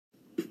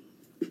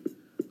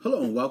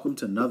Hello and welcome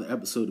to another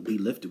episode of Be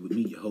Lifted with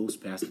me, your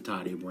host, Pastor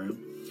Todd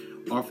Abraham,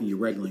 offering you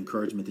regular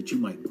encouragement that you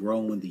might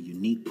grow in the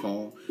unique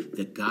call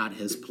that God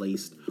has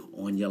placed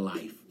on your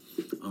life.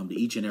 To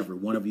each and every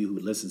one of you who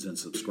listens and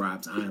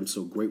subscribes, I am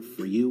so grateful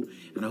for you,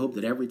 and I hope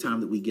that every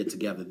time that we get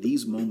together,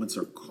 these moments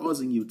are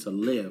causing you to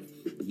live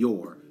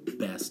your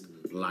best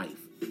life.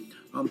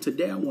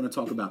 Today I want to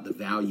talk about the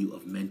value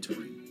of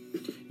mentoring.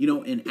 You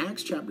know, in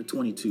Acts chapter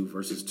 22,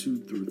 verses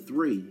 2 through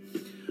 3,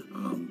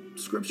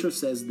 Scripture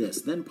says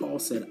this: Then Paul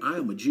said, I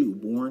am a Jew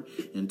born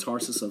in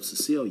Tarsus of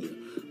Cilicia,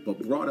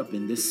 but brought up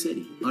in this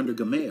city. Under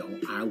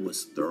Gamaliel, I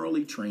was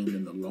thoroughly trained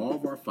in the law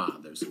of our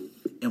fathers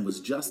and was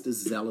just as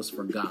zealous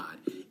for God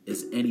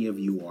as any of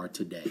you are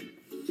today.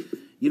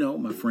 You know,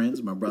 my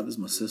friends, my brothers,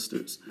 my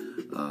sisters,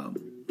 I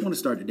want to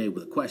start today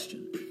with a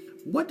question.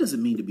 What does it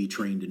mean to be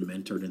trained and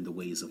mentored in the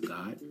ways of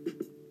God?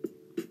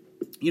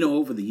 You know,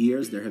 over the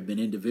years, there have been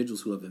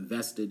individuals who have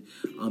invested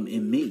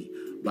in me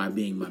by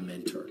being my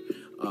mentor.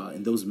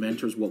 And those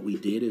mentors, what we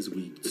did is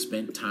we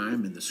spent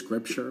time in the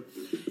scripture,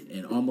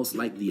 and almost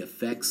like the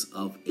effects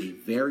of a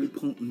very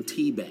potent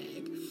tea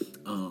bag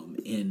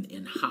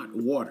in hot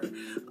water,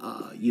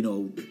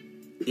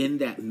 in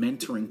that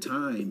mentoring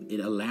time, it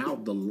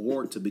allowed the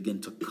Lord to begin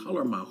to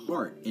color my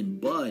heart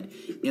and bud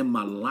in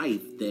my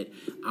life that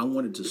I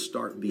wanted to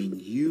start being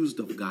used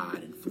of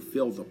God and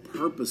fulfill the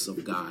purpose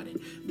of God and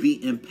be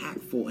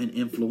impactful and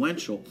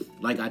influential,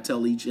 like I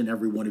tell each and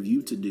every one of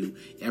you to do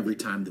every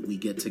time that we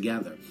get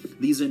together.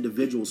 These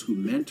individuals who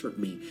mentored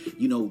me,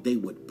 you know, they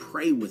would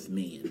pray with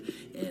me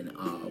and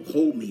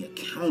hold me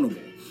accountable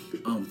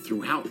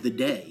throughout the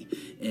day.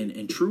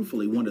 And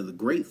truthfully, one of the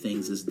great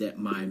things is that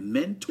my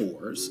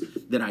mentors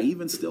that I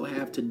even still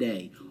have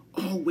today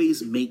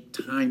always make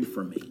time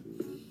for me.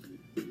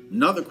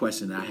 Another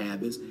question I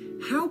have is,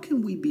 how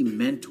can we be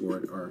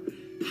mentored, or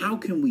how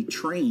can we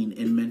train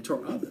and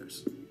mentor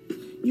others?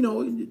 You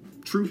know,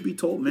 truth be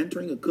told,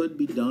 mentoring, it could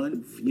be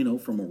done, you know,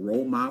 from a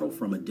role model,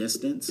 from a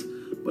distance.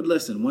 But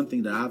listen, one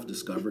thing that I've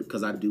discovered,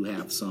 because I do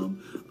have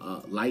some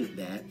like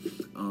that,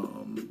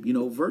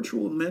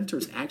 virtual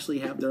mentors actually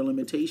have their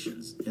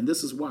limitations. And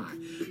this is why.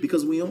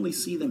 Because we only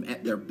see them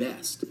at their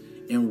best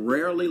and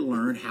rarely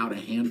learn how to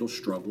handle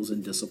struggles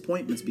and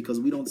disappointments, because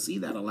we don't see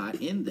that a lot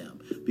in them,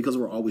 because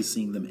we're always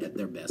seeing them at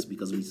their best,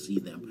 because we see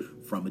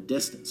them from a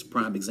distance.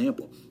 Prime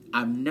example,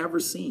 I've never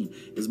seen,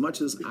 as much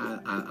as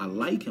I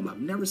like him, I've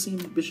never seen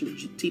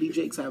Bishop T.D.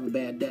 Jakes have a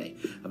bad day.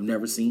 I've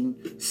never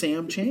seen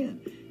Sam Chan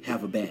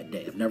have a bad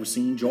day. I've never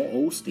seen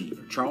Joel Osteen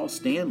or Charles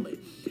Stanley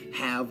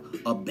have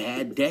a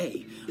bad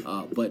day.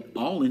 But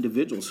all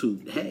individuals who,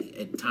 hey,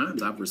 at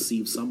times I've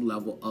received some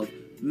level of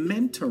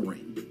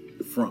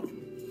mentoring from.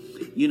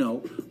 You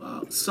know,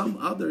 some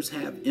others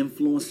have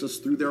influenced us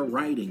through their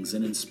writings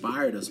and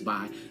inspired us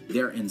by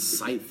their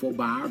insightful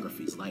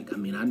biographies. I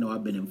know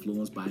I've been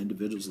influenced by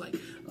individuals like,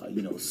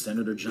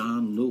 Senator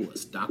John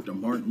Lewis, Dr.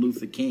 Martin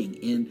Luther King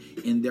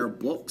in their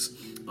books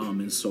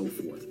and so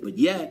forth. But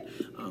yet,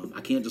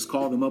 I can't just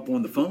call them up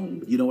on the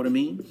phone. You know what I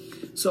mean?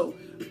 So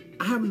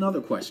I have another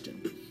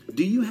question.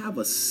 Do you have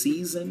a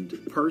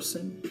seasoned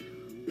person,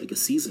 like a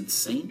seasoned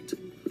saint,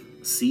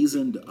 a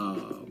seasoned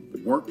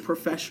work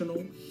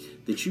professional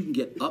that you can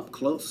get up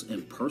close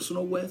and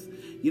personal with?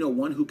 You know,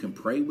 one who can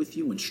pray with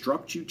you,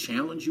 instruct you,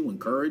 challenge you,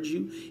 encourage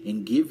you,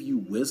 and give you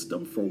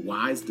wisdom for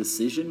wise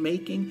decision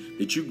making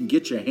that you can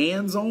get your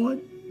hands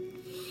on?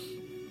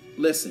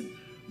 Listen,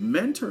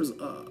 mentors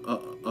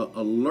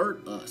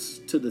alert us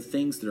to the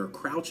things that are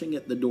crouching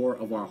at the door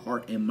of our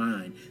heart and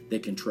mind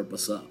that can trip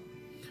us up.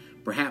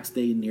 Perhaps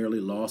they nearly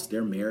lost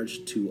their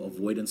marriage to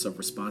avoidance of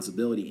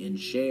responsibility and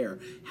share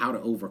how to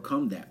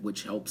overcome that,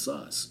 which helps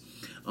us.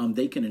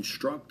 They can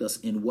instruct us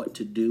in what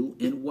to do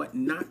and what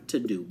not to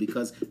do,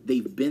 because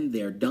they've been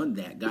there, done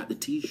that, got the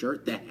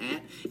t-shirt, the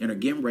hat, and are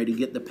getting ready to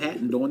get the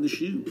patent on the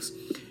shoes.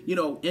 You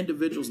know,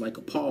 individuals like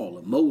a Paul,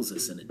 a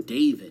Moses, and a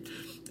David,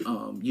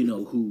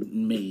 who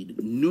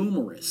made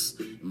numerous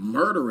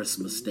murderous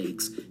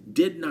mistakes,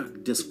 did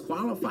not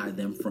disqualify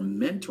them from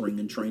mentoring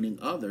and training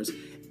others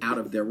out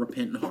of their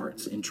repentant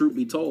hearts. And truth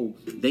be told,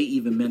 they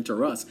even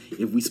mentor us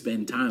if we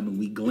spend time and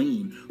we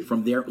glean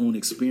from their own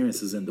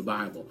experiences in the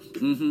Bible.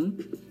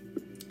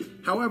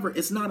 However,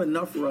 it's not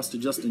enough for us to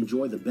just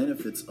enjoy the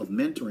benefits of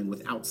mentoring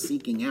without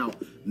seeking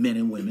out men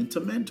and women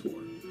to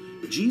mentor.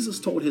 Jesus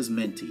told his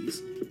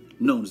mentees,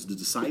 known as the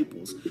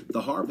disciples,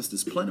 the harvest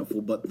is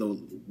plentiful, but the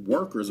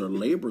workers or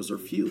laborers are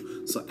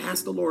few. So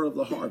ask the Lord of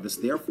the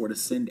harvest, therefore, to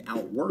send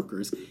out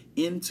workers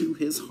into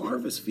his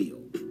harvest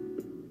field.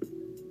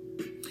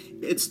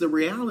 It's the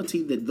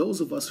reality that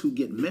those of us who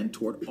get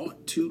mentored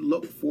ought to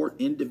look for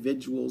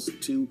individuals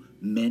to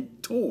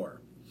mentor.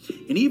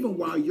 And even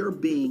while you're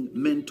being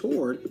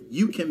mentored,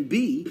 you can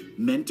be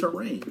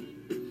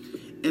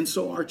mentoring. And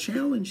so our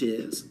challenge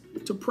is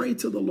to pray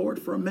to the Lord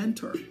for a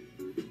mentor,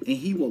 and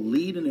he will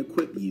lead and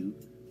equip you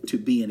to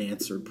be an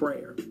answered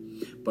prayer.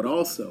 But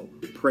also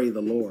pray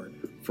the Lord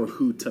for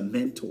who to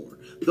mentor.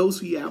 Those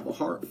who you have a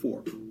heart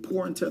for,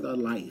 pour into their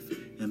life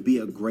and be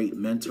a great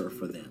mentor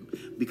for them.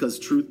 Because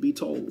truth be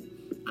told,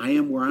 I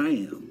am where I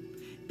am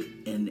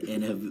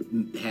and have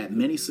had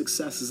many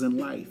successes in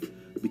life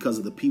because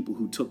of the people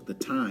who took the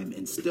time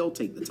and still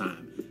take the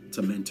time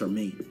to mentor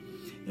me.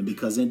 And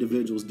because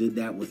individuals did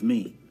that with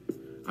me,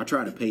 I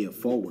try to pay it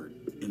forward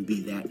and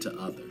be that to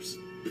others.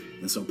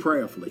 And so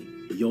prayerfully,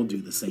 you'll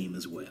do the same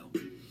as well.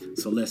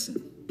 So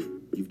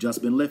listen, you've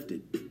just been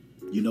lifted.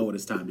 You know what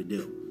it's time to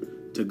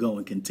do, to go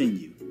and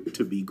continue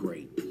to be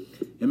great.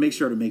 And make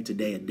sure to make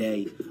today a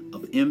day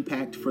of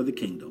impact for the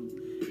kingdom.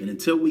 And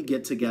until we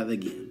get together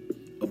again,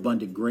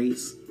 abundant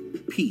grace,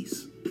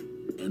 peace,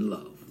 and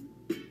love.